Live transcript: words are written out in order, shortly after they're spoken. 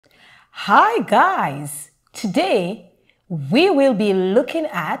Hi guys! Today we will be looking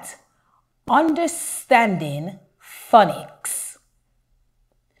at understanding phonics.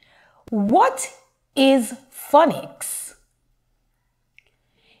 What is phonics?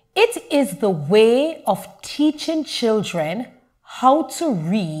 It is the way of teaching children how to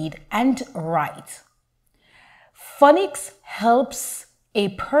read and write. Phonics helps a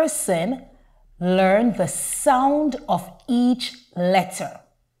person learn the sound of each letter.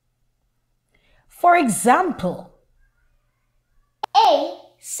 For example, A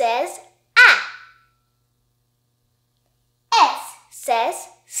says A. S says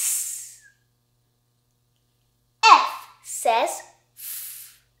S. F says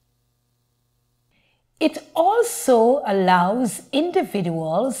F. it also allows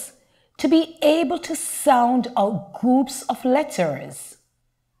individuals to be able to sound out groups of letters.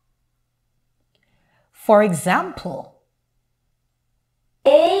 For example,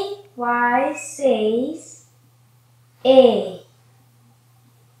 AY says A.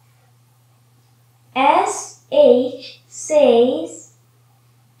 SH says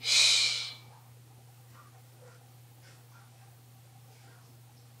sh.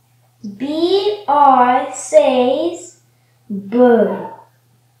 BR says b.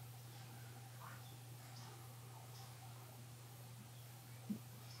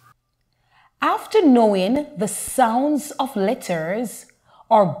 after knowing the sounds of letters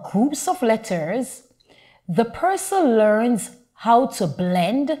or groups of letters, the person learns how to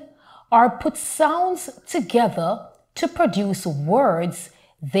blend or put sounds together to produce words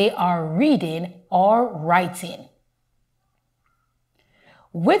they are reading or writing.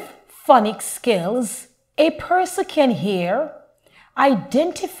 With phonics skills, a person can hear,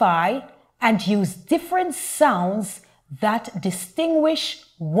 identify, and use different sounds that distinguish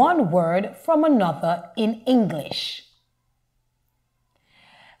one word from another in English.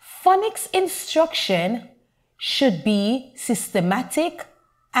 Phonics instruction should be systematic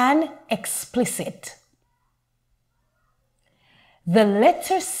and explicit. The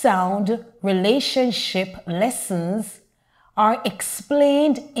letter-sound relationship lessons are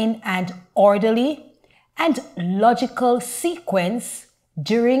explained in an orderly and logical sequence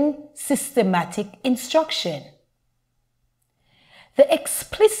during systematic instruction. The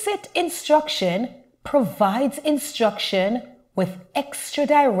explicit instruction provides instruction with extra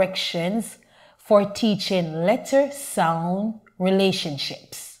directions for teaching letter-sound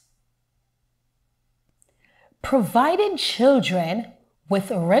relationships. Providing children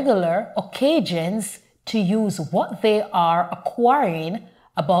with regular occasions to use what they are acquiring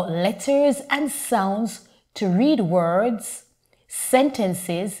about letters and sounds to read words,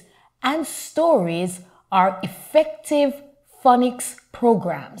 sentences, and stories are effective phonics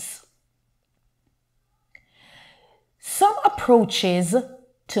programs. Some approaches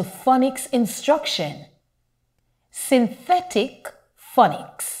to phonics instruction. Synthetic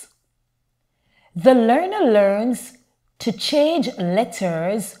phonics. The learner learns to change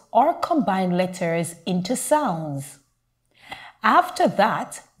letters or combine letters into sounds. After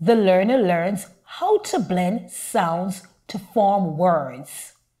that, the learner learns how to blend sounds to form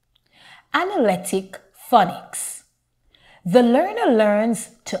words. Analytic phonics. The learner learns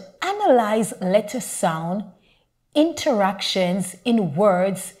to analyze letter sound interactions in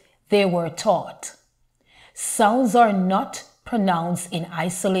words they were taught. Sounds are not pronounced in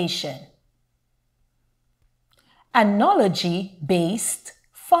isolation. Analogy-based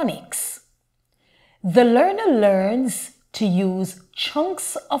phonics. The learner learns to use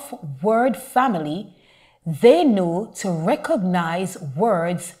chunks of word family they know to recognize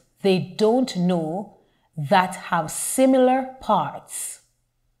words they don't know that have similar parts.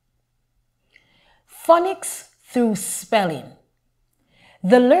 Phonics through spelling.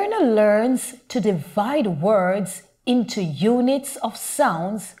 The learner learns to divide words into units of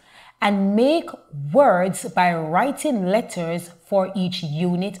sounds and make words by writing letters for each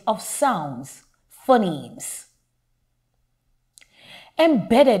unit of sounds, phonemes.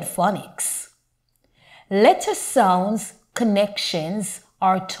 Embedded phonics. Letter sounds connections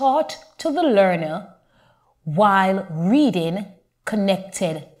are taught to the learner while reading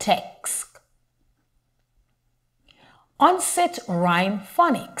connected text. Onset rhyme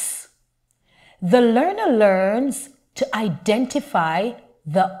phonics. The learner learns to identify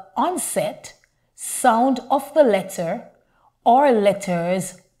the onset sound of the letter or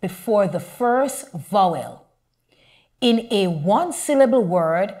letters before the first vowel in a one-syllable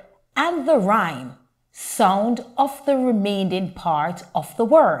word and the rhyme sound of the remaining part of the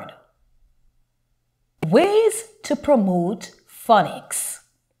word. Ways to promote phonics.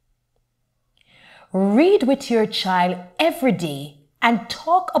 Read with your child every day and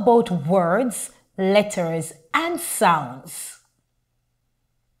talk about words, letters, and sounds.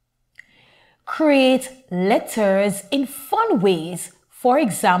 Create letters in fun ways, for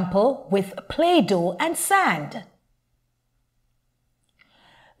example, with Play-Doh and sand.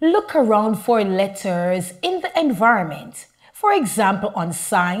 Look around for letters in the environment, for example, on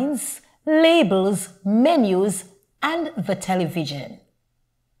signs, labels, menus, and the television.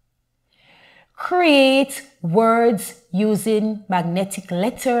 Create words using magnetic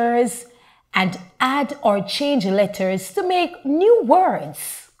letters and add or change letters to make new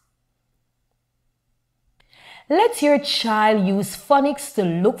words. Let your child use phonics to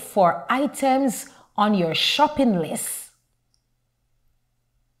look for items on your shopping list.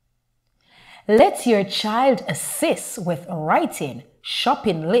 Let your child assist with writing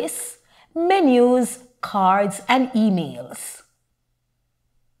shopping lists, menus, cards, and emails.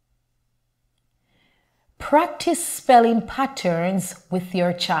 Practice spelling patterns with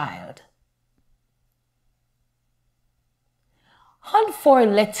your child. Hunt for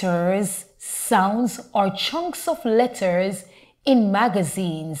letters, sounds, or chunks of letters in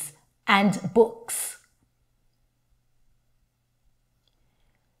magazines and books.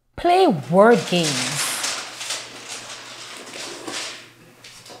 Play word games.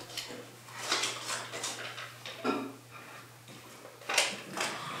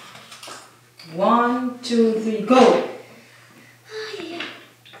 One, two, three, go!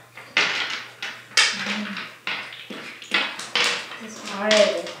 It's hard.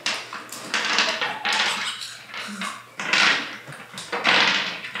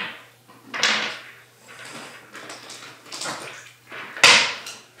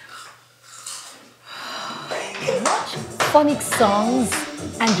 Watch phonics songs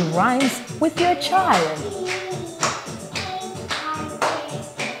and rhymes with your child.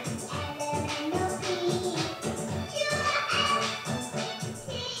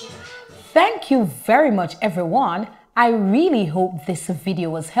 Thank you very much, everyone. I really hope this video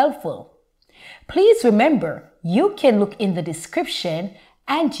was helpful. Please remember, you can look in the description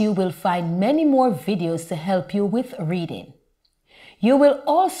and you will find many more videos to help you with reading. You will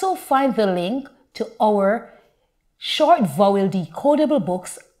also find the link to our short vowel decodable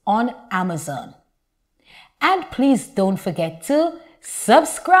books on Amazon. And please don't forget to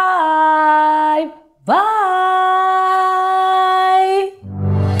subscribe. Bye!